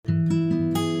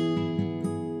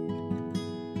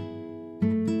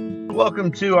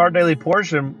Welcome to Our Daily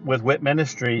Portion with WIT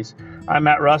Ministries. I'm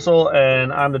Matt Russell,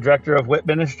 and I'm the director of WIT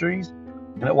Ministries.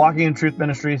 And at Walking in Truth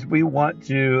Ministries, we want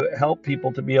to help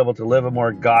people to be able to live a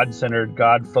more God-centered,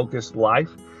 God-focused life,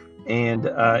 and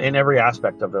in every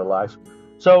aspect of their life.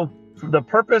 So the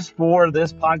purpose for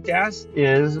this podcast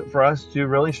is for us to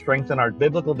really strengthen our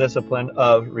biblical discipline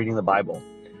of reading the Bible.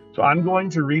 So I'm going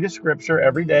to read a scripture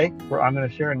every day where I'm going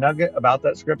to share a nugget about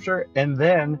that scripture, and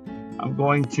then I'm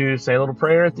going to say a little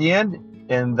prayer at the end,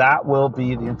 and that will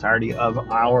be the entirety of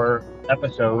our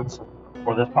episodes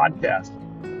for this podcast.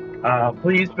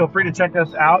 Please feel free to check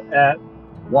us out at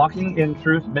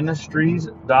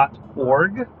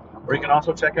walkingintruthministries.org, or you can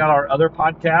also check out our other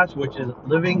podcast, which is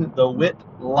Living the WIT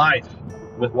Life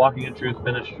with Walking in Truth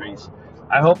Ministries.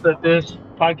 I hope that this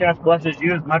podcast blesses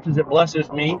you as much as it blesses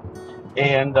me.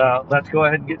 And let's go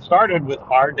ahead and get started with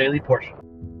our daily portion.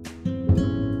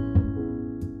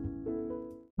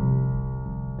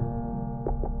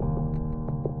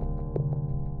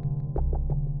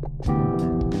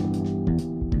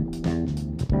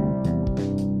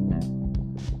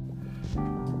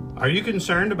 Are you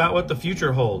concerned about what the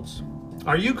future holds?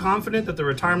 Are you confident that the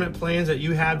retirement plans that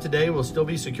you have today will still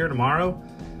be secure tomorrow?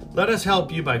 Let us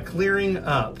help you by clearing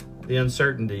up the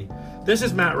uncertainty. This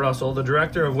is Matt Russell, the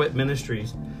director of WIT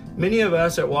Ministries. Many of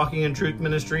us at Walking in Truth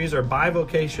Ministries are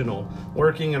bivocational,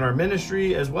 working in our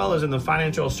ministry as well as in the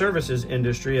financial services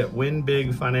industry at Win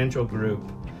Big Financial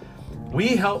Group. We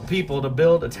help people to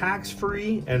build a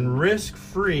tax-free and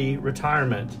risk-free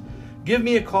retirement. Give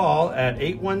me a call at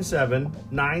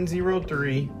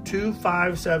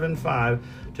 817-903-2575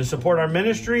 to support our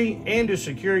ministry and to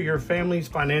secure your family's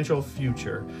financial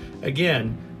future.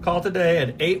 Again, call today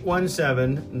at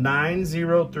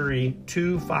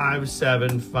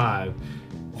 817-903-2575.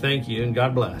 Thank you and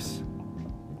God bless.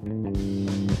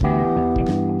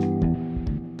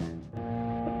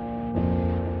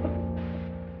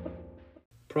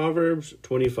 Proverbs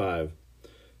 25.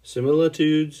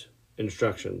 Similitudes,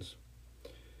 instructions.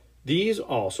 These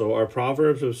also are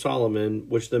Proverbs of Solomon,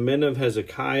 which the men of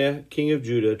Hezekiah, king of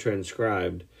Judah,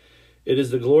 transcribed. It is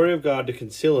the glory of God to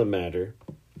conceal a matter,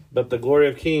 but the glory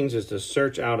of kings is to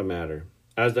search out a matter.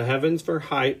 As the heavens for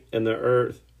height and the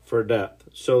earth for depth,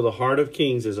 so the heart of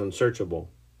kings is unsearchable.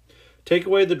 Take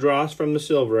away the dross from the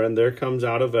silver, and there comes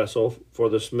out a vessel for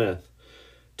the smith.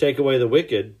 Take away the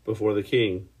wicked before the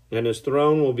king, and his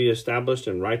throne will be established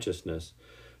in righteousness.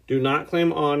 Do not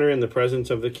claim honor in the presence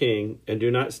of the king, and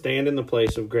do not stand in the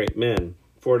place of great men.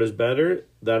 For it is better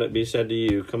that it be said to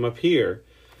you, "Come up here,"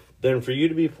 than for you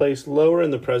to be placed lower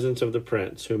in the presence of the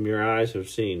prince, whom your eyes have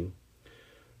seen.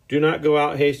 Do not go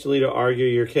out hastily to argue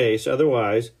your case,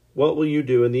 otherwise, what will you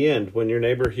do in the end, when your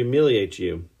neighbor humiliates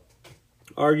you?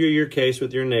 Argue your case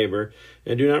with your neighbor,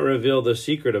 and do not reveal the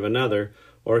secret of another,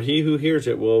 or he who hears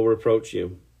it will reproach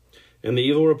you. And the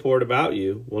evil report about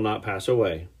you will not pass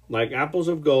away. Like apples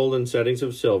of gold and settings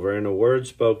of silver, and a word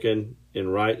spoken in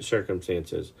right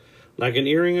circumstances. Like an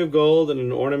earring of gold and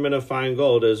an ornament of fine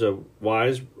gold is a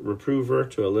wise reprover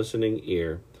to a listening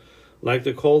ear. Like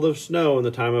the cold of snow in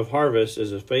the time of harvest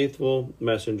is a faithful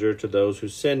messenger to those who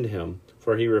send him,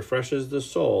 for he refreshes the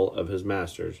soul of his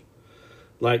masters.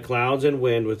 Like clouds and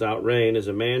wind without rain is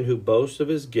a man who boasts of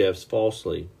his gifts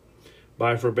falsely.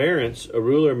 By forbearance a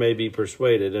ruler may be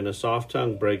persuaded, and a soft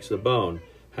tongue breaks the bone.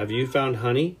 Have you found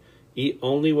honey? Eat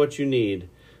only what you need,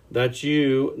 that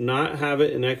you not have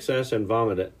it in excess and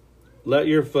vomit it. Let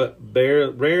your foot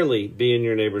rarely be in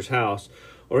your neighbor's house,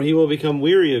 or he will become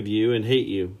weary of you and hate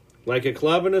you. Like a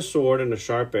club and a sword and a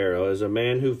sharp arrow is a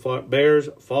man who bears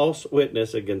false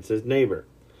witness against his neighbor.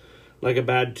 Like a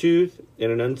bad tooth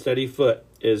and an unsteady foot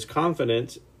is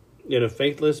confidence in a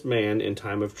faithless man in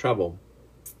time of trouble.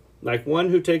 Like one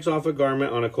who takes off a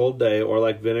garment on a cold day, or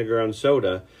like vinegar on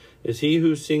soda, is he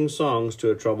who sings songs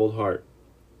to a troubled heart.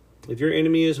 If your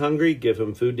enemy is hungry, give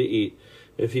him food to eat.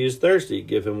 If he is thirsty,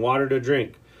 give him water to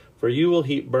drink. For you will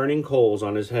heap burning coals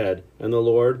on his head, and the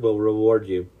Lord will reward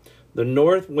you. The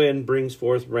north wind brings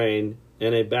forth rain,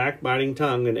 and a backbiting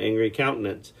tongue an angry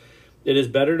countenance. It is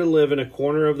better to live in a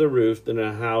corner of the roof than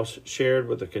a house shared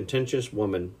with a contentious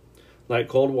woman. Like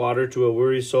cold water to a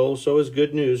weary soul, so is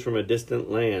good news from a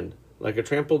distant land. Like a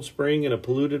trampled spring and a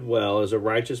polluted well is a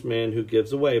righteous man who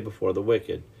gives away before the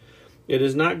wicked. It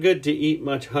is not good to eat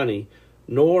much honey,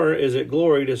 nor is it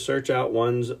glory to search out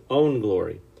one's own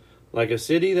glory. Like a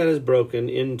city that is broken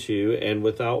into and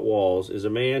without walls is a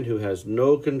man who has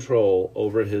no control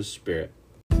over his spirit.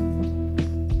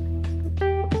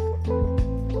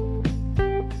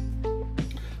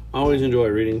 I always enjoy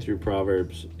reading through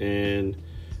Proverbs, and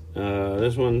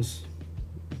this one's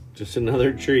just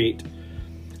another treat.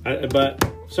 But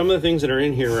some of the things that are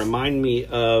in here remind me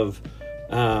of,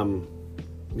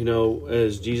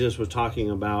 as Jesus was talking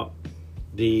about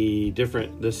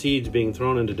the seeds being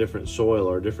thrown into different soil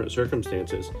or different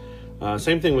circumstances.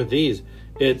 Same thing with these.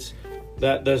 It's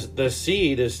that the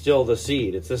seed is still the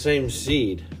seed. It's the same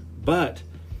seed, but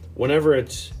whenever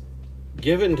it's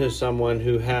given to someone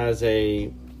who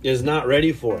is not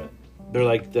ready for it, they're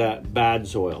like that bad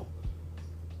soil,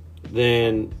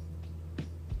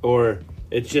 or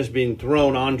it's just being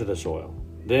thrown onto the soil,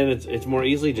 then it's more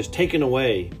easily just taken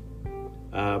away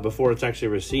before it's actually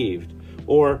received.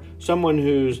 Or someone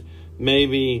who's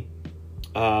maybe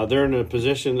they're in a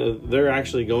position they're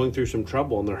actually going through some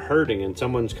trouble and they're hurting, and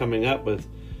someone's coming up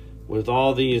with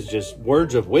all these just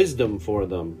words of wisdom for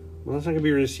them. Well, that's not going to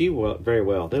be received very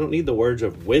well. They don't need the words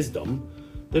of wisdom.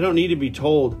 They don't need to be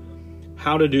told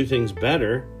how to do things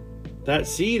better. That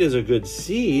seed is a good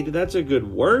seed. That's a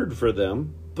good word for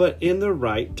them. But in the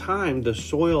right time, the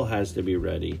soil has to be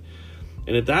ready.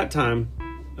 And at that time,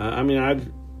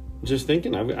 I'm just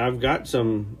thinking, I've got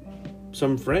some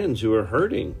friends who are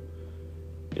hurting.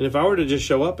 And if I were to just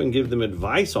show up and give them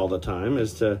advice all the time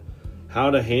as to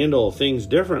how to handle things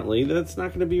differently, that's not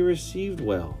going to be received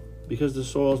well because the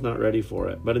soil's not ready for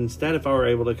it. But instead, if I were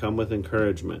able to come with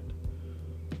encouragement,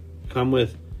 come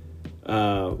with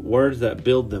words that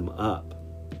build them up,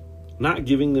 not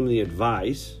giving them the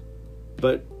advice,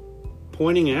 but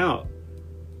pointing out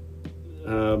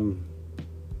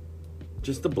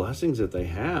just the blessings that they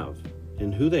have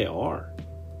and who they are.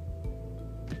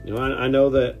 I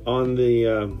know that on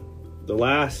the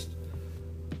last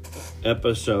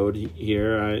episode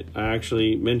here, I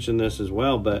actually mentioned this as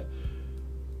well, but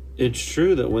it's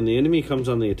true that when the enemy comes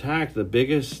on the attack, the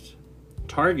biggest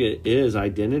target is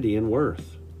identity and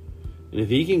worth. And if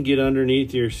he can get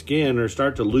underneath your skin or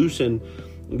start to loosen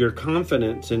your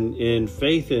confidence and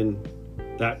faith in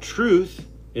that truth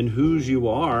in whose you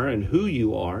are and who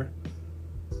you are,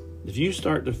 if you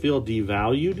start to feel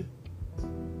devalued,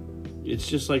 it's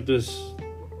just like this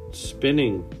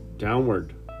spinning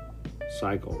downward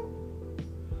cycle.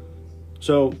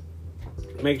 So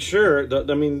make sure that,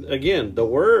 again, the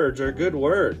words are good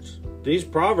words. These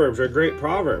proverbs are great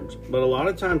proverbs, but a lot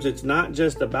of times it's not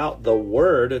just about the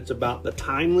word, it's about the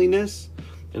timeliness,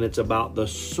 and it's about the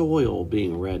soil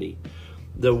being ready.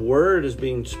 The word is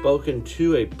being spoken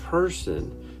to a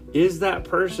person. Is that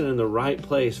person in the right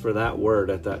place for that word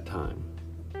at that time?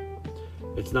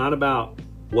 It's not about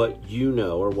what you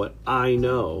know or what I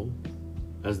know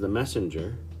as the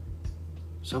messenger.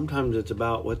 Sometimes it's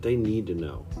about what they need to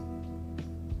know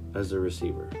as the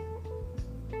receiver.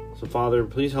 So Father,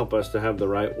 please help us to have the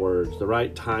right words, the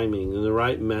right timing, and the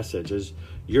right message. As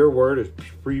your word is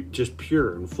just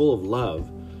pure and full of love,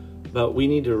 but we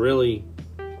need to really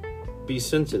be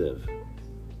sensitive.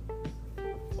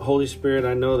 Holy Spirit,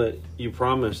 I know that you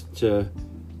promised to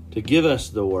give us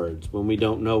the words when we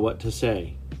don't know what to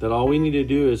say. That all we need to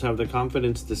do is have the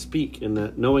confidence to speak, and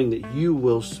that knowing that you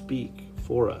will speak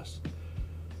for us.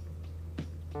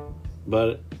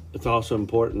 But it's also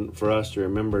important for us to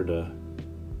remember to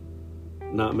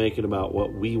not make it about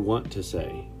what we want to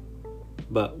say,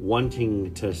 but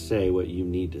wanting to say what you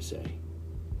need to say.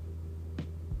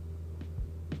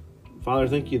 Father,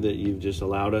 thank you that you've just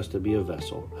allowed us to be a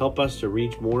vessel. Help us to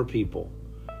reach more people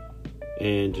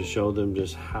and to show them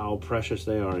just how precious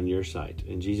they are in your sight.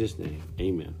 In Jesus' name,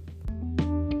 amen.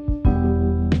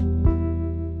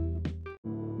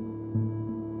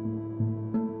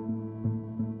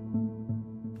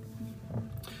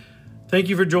 Thank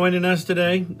you for joining us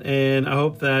today, and I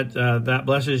hope that that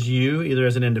blesses you either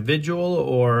as an individual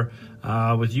or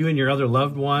with you and your other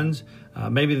loved ones.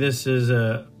 Maybe this is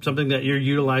something that you're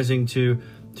utilizing to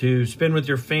spend with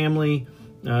your family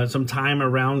some time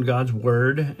around God's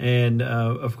Word, and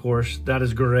of course, that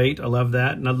is great. I love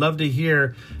that, and I'd love to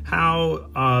hear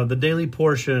how the Daily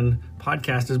Portion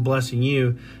podcast is blessing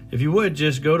you. If you would,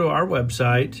 just go to our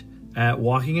website at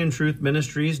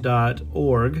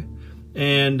walkingintruthministries.org.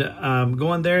 And go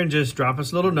on there and just drop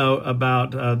us a little note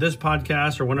about this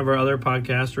podcast or one of our other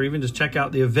podcasts, or even just check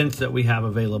out the events that we have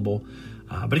available.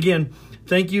 But again,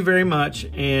 thank you very much,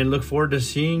 and look forward to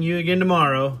seeing you again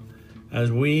tomorrow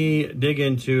as we dig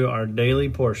into our daily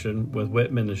portion with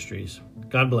WIT Ministries.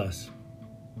 God bless.